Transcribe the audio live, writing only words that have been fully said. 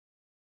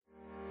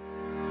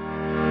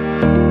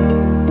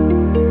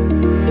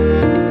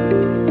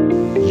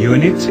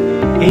Unit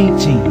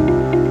 18.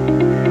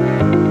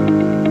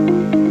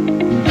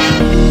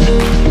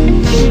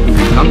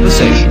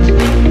 Conversation.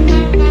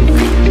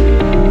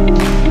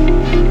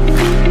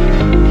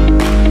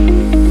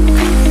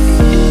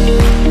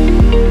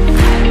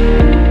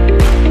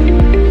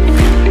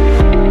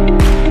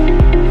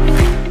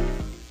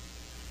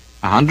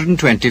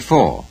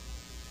 $124.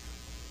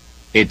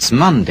 It's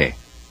Monday.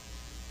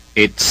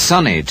 It's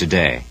sunny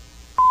today.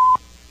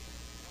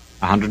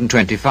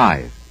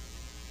 125.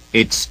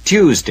 It's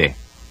Tuesday.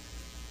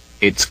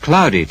 It's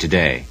cloudy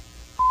today.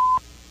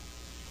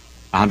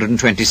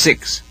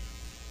 126.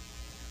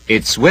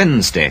 It's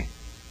Wednesday.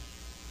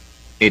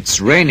 It's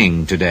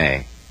raining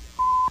today.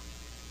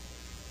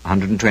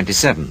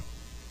 127.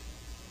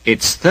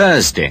 It's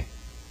Thursday.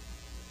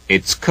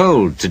 It's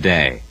cold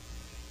today.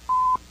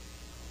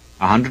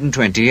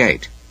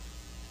 128.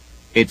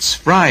 It's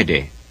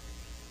Friday.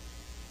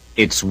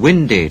 It's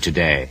windy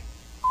today.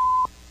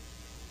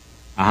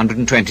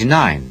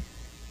 129.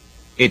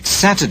 It's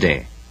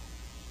Saturday.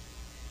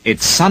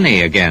 It's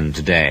sunny again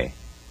today.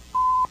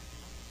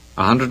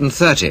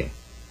 130.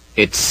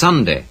 It's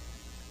Sunday.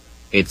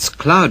 It's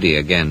cloudy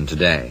again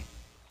today.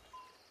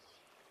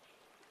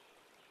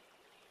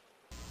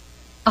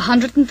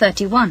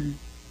 131.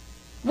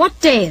 What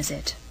day is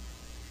it?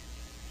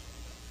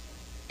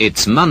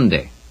 It's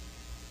Monday.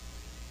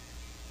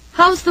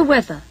 How's the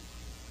weather?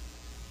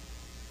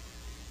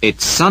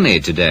 It's sunny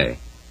today.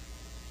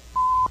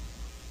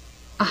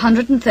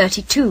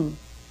 132.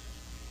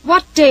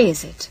 What day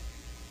is it?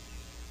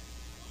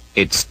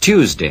 It's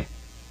Tuesday.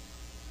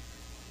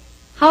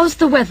 How's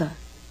the weather?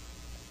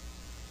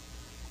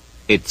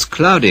 It's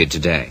cloudy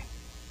today.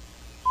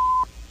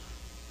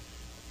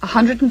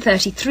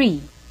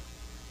 133.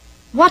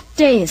 What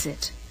day is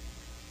it?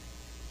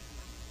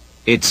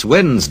 It's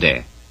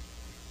Wednesday.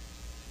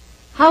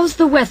 How's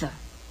the weather?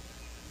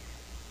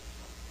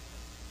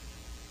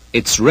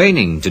 It's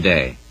raining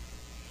today.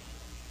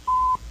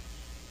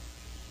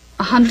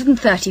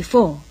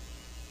 134.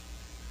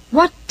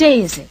 What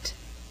day is it?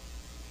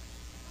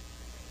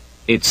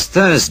 It's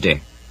Thursday.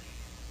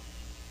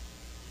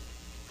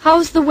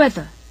 How's the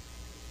weather?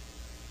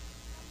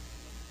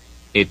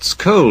 It's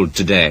cold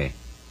today.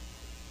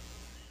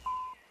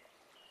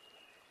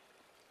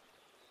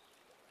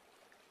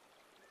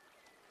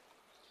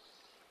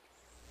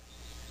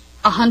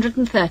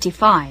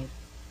 $135.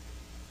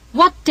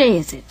 What day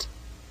is it?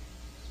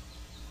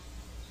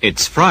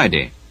 It's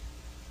Friday.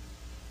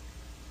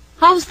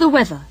 How's the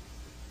weather?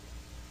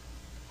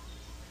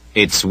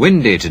 It's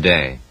windy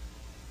today.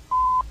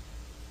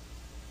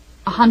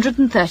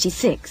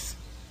 136.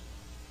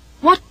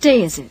 What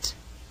day is it?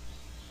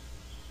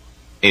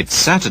 It's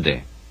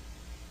Saturday.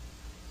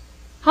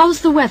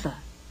 How's the weather?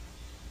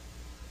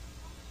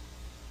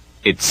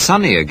 It's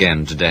sunny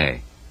again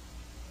today.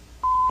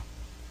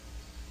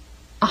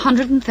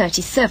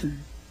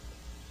 137.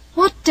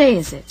 What day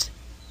is it?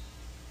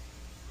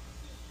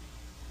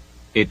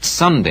 It's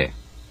Sunday.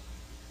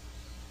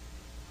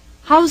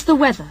 How's the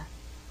weather?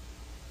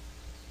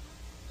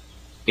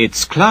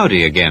 It's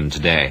cloudy again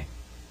today.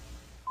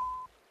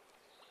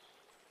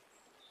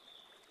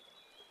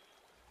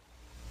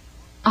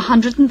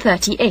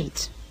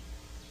 138.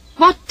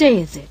 What day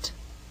is it?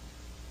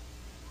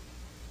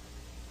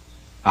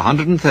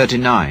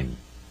 139.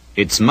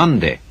 It's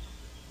Monday.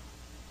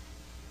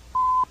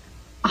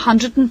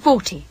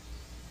 140.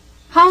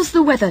 How's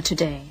the weather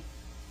today?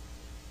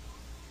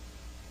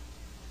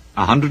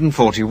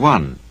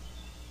 141.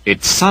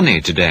 It's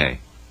sunny today.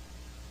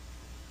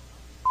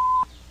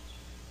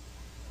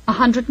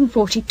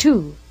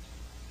 142.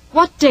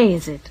 What day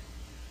is it?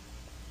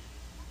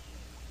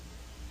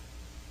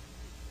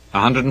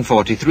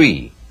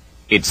 143.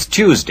 It's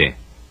Tuesday.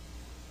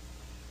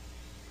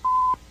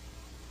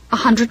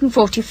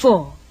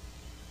 144.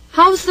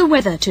 How's the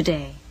weather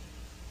today?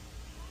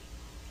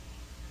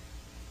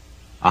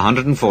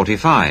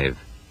 145.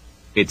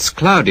 It's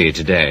cloudy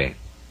today.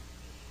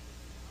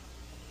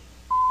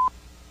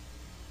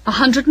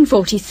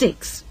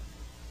 146.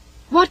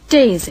 What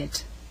day is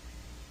it?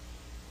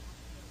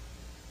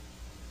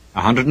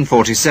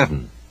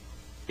 147.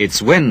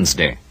 It's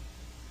Wednesday.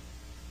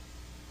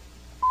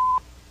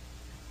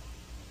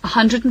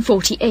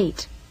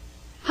 148.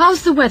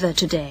 How's the weather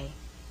today?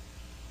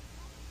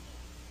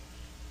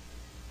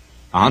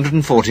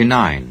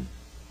 149.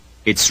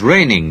 It's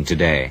raining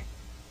today.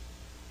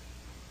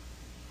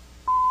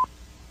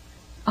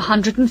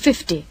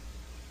 150.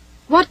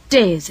 What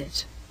day is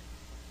it?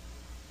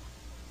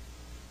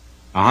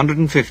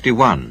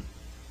 151.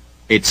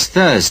 It's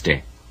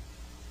Thursday.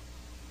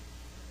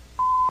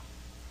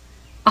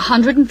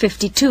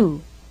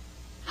 152.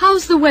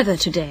 How's the weather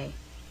today?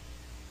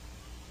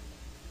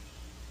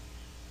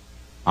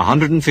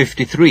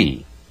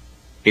 153.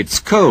 It's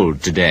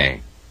cold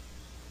today.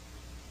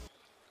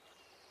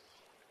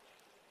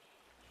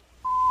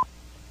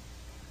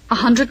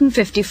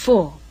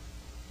 154.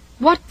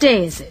 What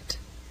day is it?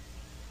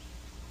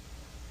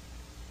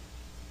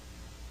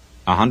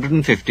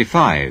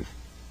 155.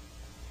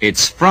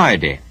 It's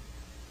Friday.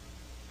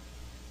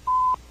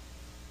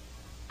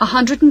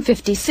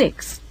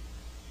 156.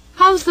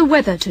 How's the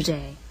weather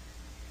today?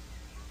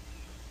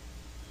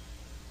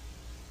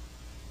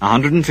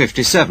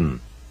 157.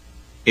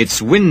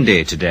 It's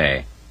windy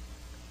today.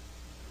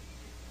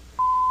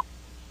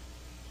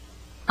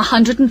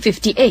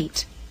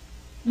 158.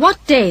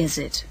 What day is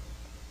it?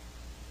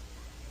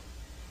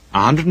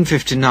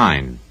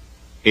 159.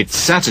 It's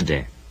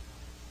Saturday.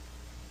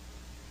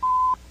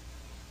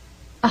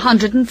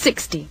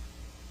 160.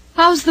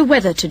 How's the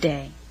weather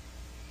today?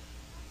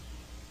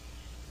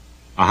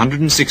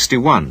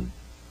 161.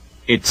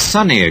 It's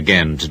sunny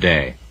again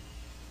today.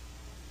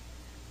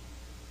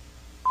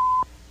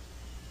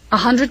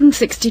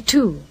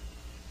 162.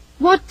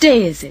 What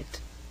day is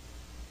it?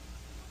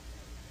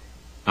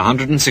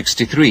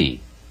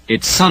 163.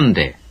 It's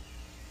Sunday.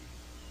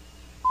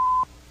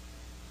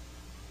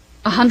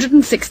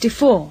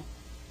 164.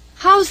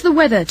 How's the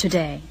weather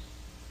today?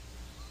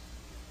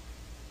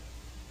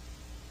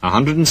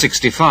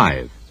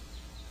 165.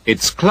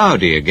 It's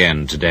cloudy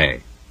again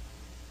today.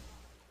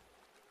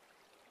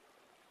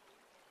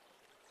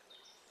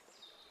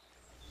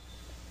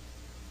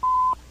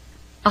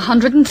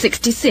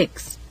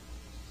 166.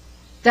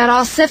 There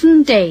are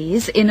 7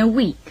 days in a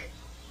week.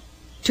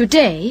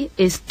 Today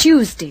is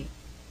Tuesday.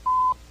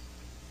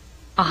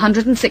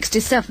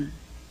 167.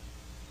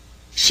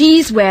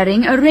 She's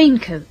wearing a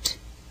raincoat.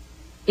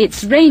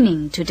 It's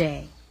raining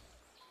today.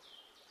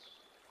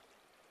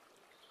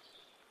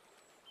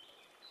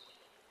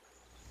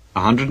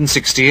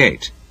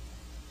 168.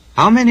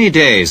 How many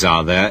days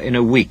are there in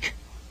a week?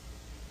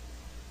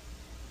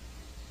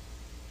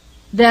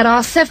 There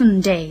are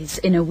 7 days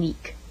in a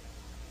week.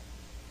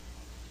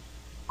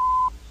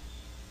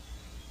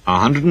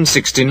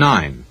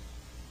 169.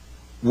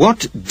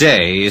 What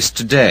day is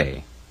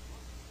today?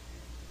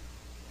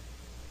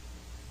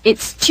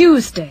 It's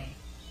Tuesday.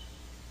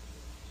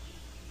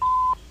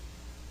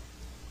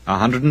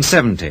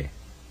 170.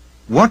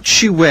 What's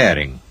she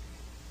wearing?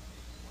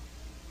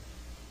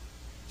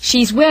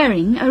 She's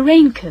wearing a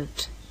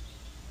raincoat.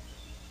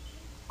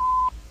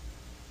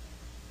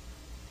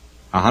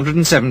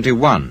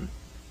 171.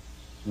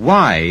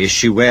 Why is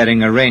she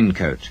wearing a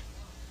raincoat?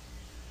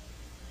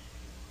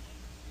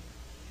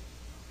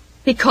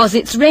 Because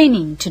it's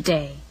raining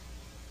today.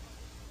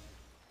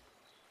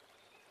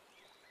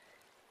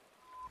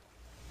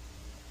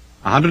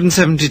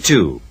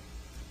 172.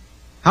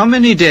 How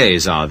many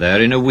days are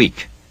there in a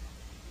week?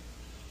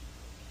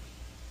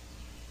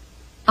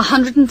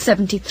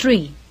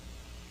 173.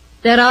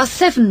 There are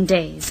 7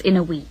 days in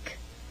a week.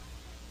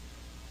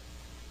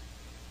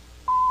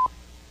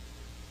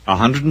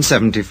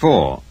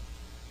 174.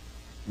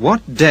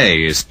 What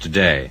day is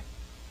today?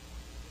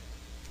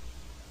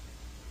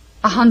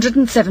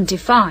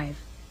 175.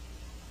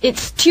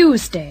 It's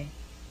Tuesday.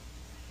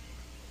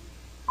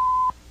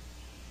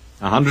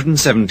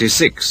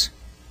 176.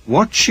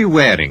 What's she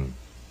wearing?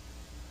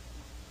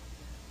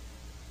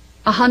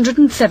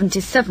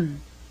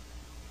 177.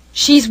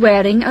 She's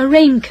wearing a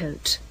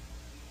raincoat.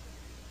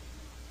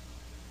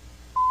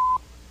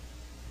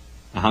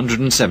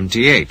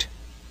 178.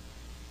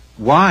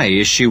 Why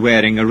is she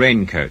wearing a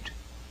raincoat?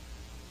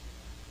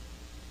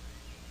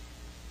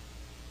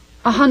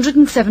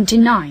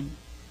 179.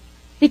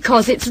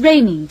 Because it's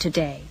raining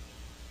today.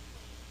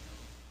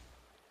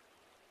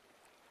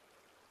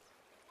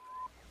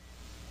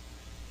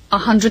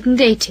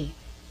 180.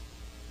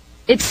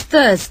 It's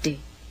Thursday.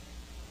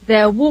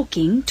 They're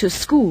walking to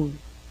school.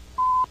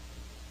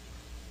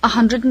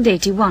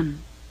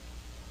 181.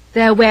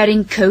 They're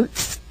wearing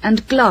coats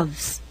and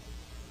gloves.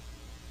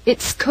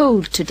 It's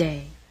cold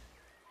today.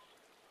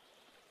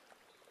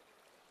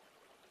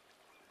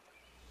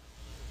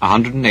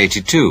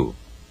 182.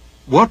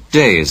 What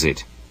day is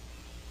it?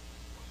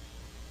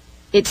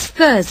 It's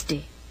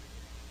Thursday.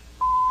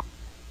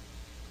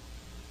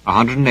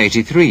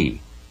 183.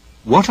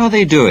 What are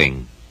they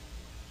doing?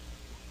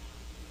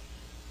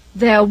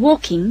 They're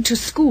walking to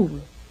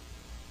school.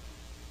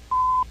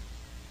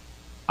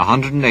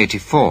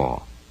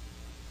 184.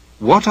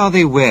 What are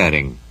they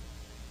wearing?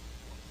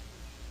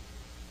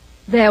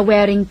 They're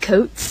wearing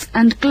coats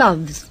and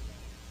gloves.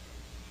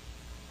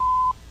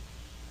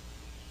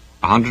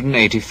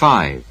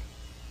 185.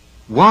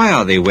 Why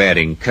are they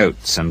wearing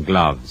coats and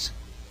gloves?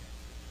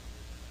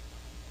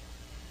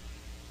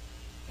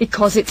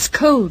 Because it's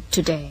cold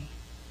today.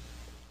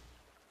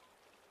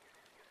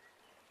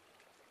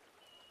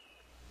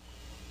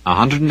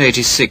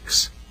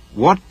 186.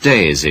 What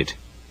day is it?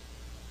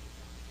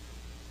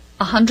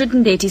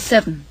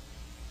 187.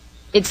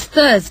 It's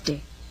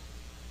Thursday.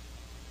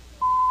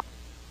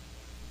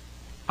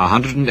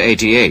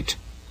 188.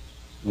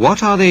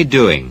 What are they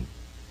doing?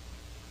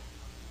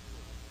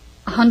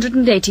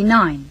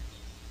 189.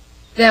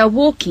 They're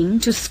walking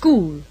to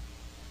school.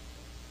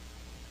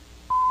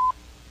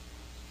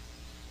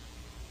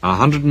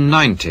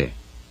 190.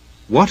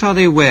 What are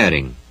they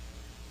wearing?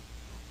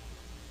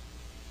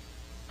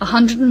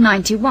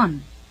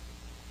 191.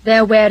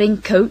 They're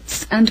wearing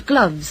coats and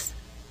gloves.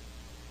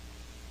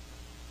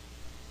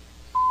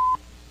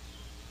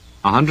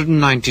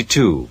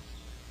 192.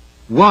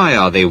 Why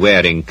are they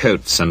wearing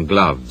coats and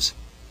gloves?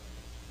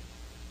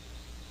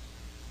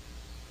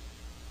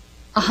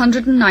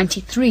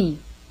 193.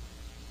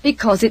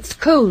 Because it's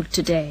cold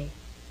today.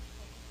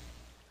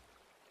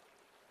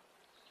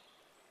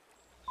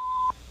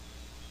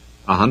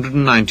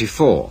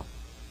 194.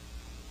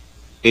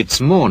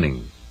 It's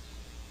morning.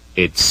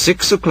 It's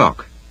 6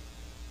 o'clock.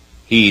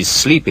 He's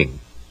sleeping.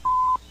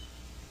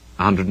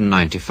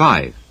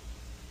 195.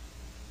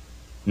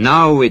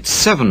 Now it's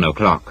 7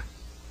 o'clock.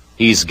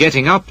 He's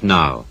getting up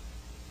now.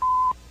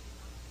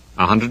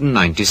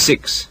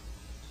 196.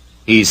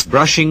 He's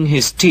brushing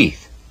his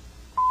teeth.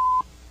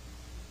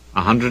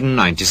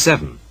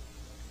 197.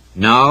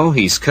 Now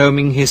he's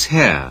combing his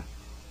hair.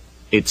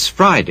 It's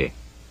Friday.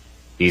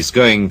 He's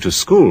going to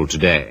school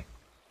today.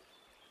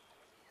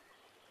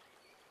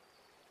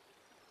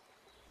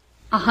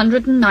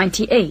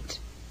 198.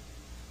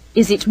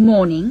 Is it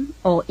morning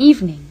or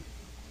evening?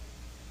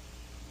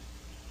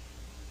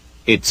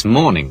 It's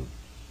morning.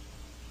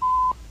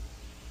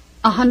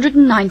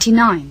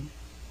 199.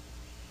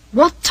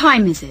 What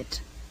time is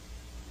it?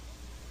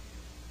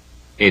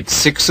 It's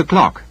 6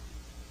 o'clock.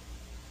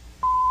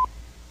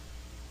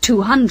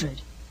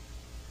 200.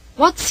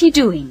 What's he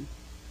doing?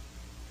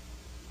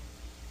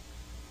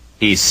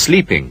 He's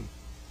sleeping.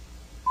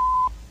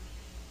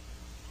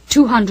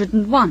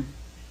 201.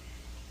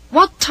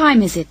 What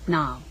time is it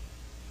now?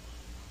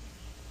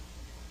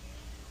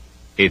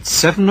 It's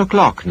 7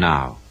 o'clock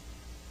now.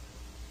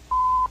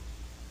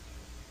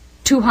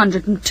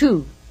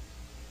 202.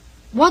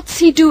 What's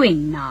he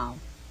doing now?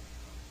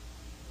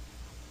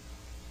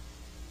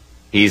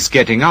 He's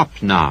getting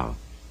up now.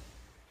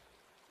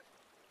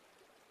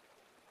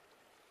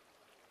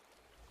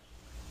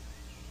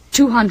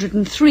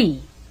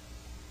 203.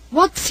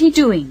 What's he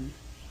doing?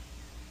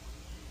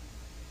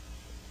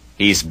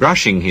 He's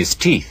brushing his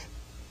teeth.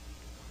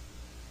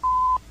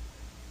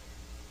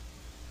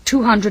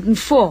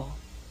 204.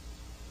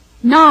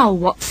 Now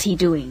what's he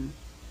doing?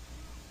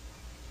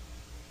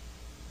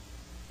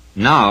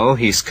 Now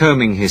he's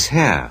combing his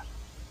hair.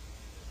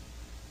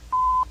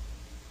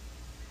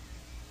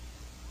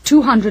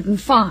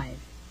 205.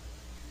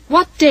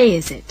 What day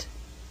is it?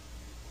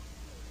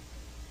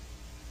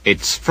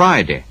 It's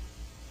Friday.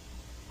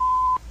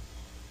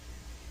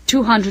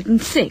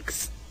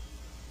 206.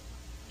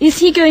 Is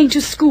he going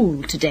to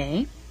school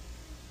today?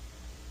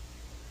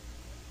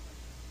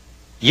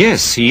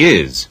 Yes, he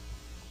is.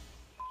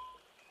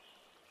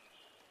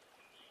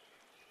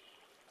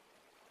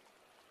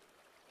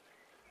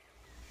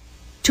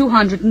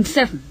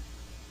 207.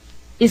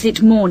 Is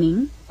it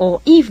morning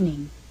or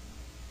evening?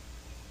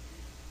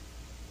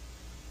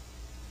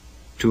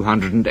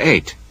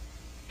 208.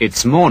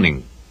 It's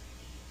morning.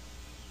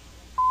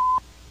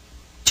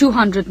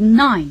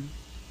 209.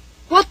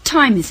 What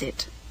time is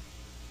it?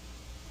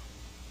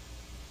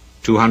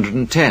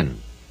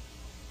 210.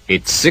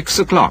 It's 6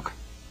 o'clock.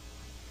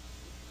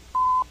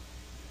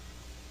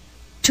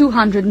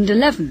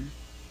 211.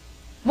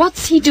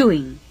 What's he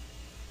doing?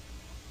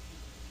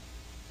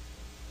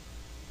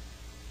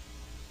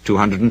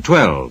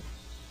 212.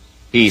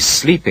 He's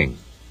sleeping.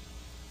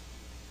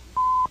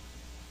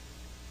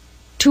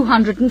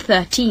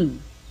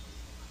 213.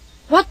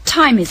 What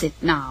time is it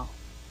now?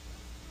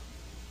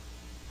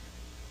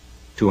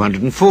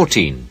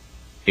 214.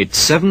 It's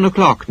 7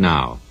 o'clock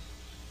now.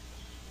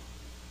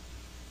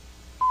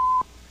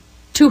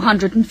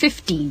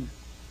 215.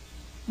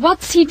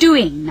 What's he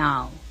doing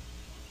now?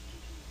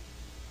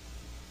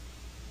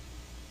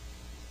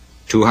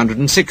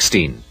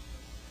 216.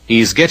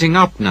 He's getting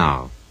up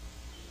now.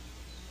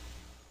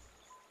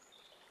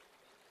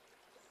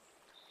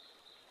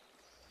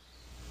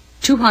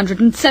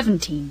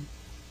 217.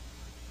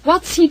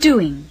 What's he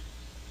doing?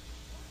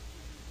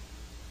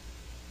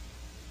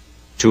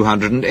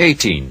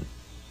 218.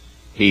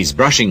 He's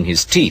brushing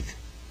his teeth.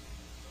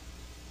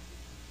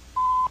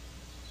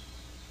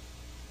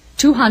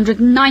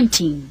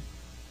 219.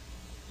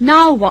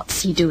 Now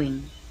what's he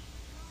doing?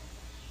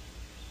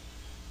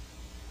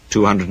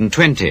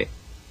 220.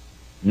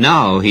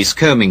 Now he's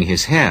combing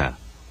his hair.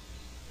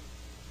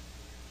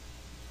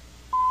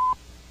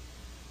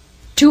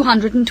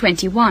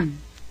 221.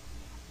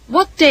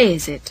 What day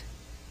is it?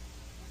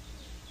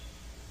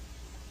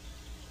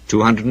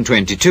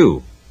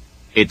 222.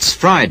 It's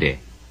Friday.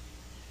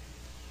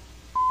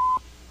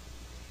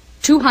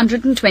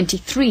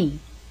 223.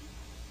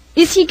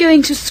 Is he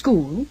going to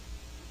school?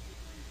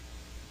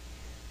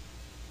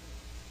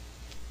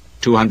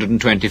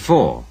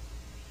 224.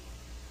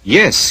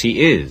 Yes,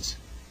 he is.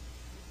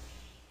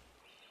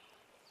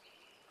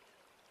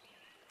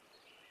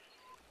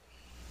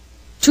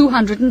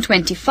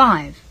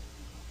 225.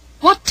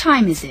 What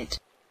time is it?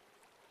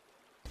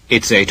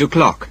 It's 8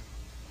 o'clock.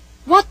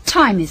 What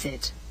time is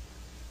it?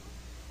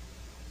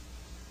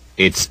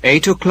 It's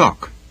 8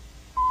 o'clock.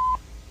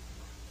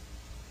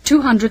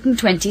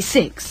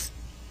 226.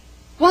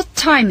 What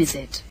time is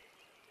it?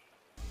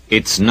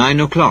 It's 9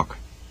 o'clock.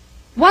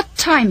 What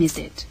time is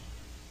it?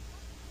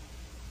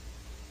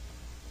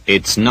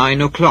 It's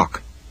 9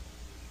 o'clock.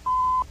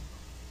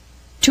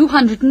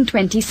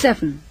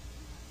 227.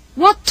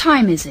 What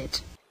time is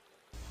it?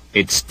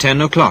 It's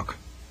 10 o'clock.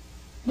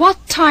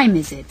 What time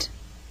is it?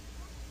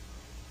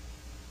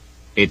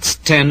 It's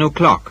 10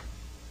 o'clock.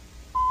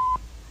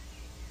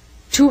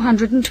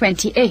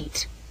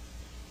 228.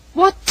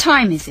 What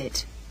time is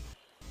it?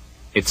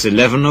 It's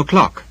 11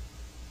 o'clock.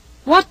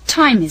 What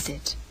time is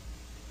it?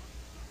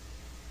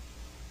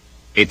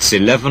 It's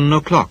 11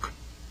 o'clock.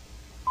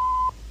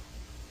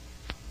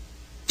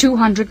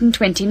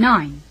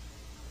 229.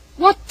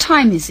 What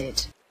time is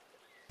it?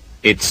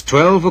 It's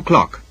 12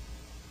 o'clock.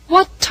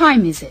 What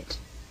time is it?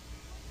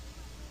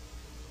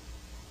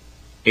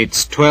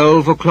 It's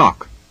 12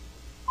 o'clock.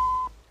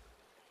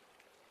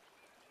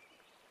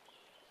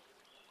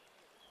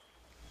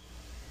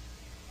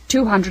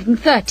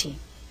 230.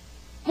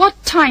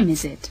 What time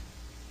is it?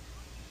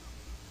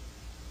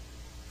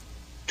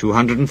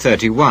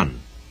 231.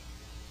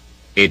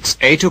 It's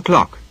 8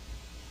 o'clock.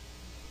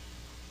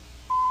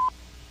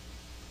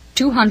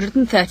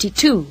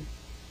 232.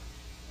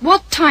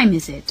 What time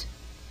is it?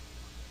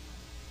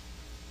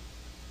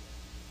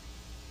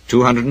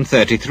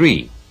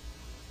 233.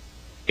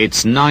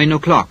 It's 9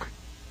 o'clock.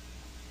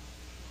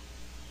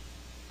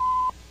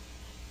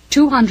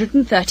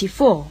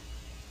 234.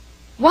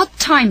 What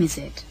time is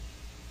it?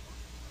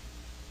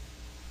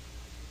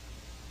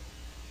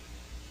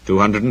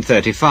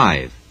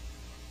 235.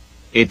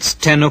 It's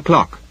 10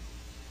 o'clock.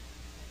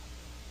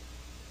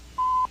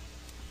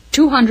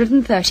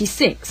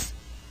 236.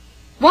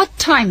 What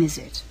time is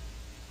it?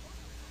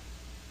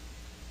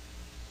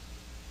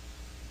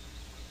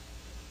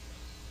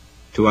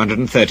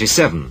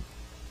 237.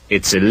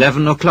 It's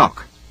 11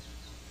 o'clock.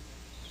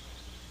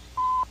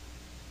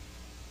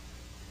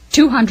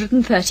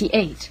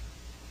 238.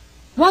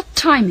 What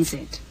time is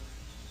it?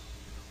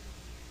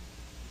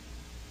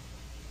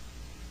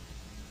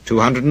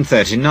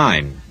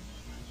 239.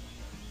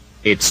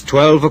 It's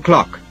 12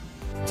 o'clock.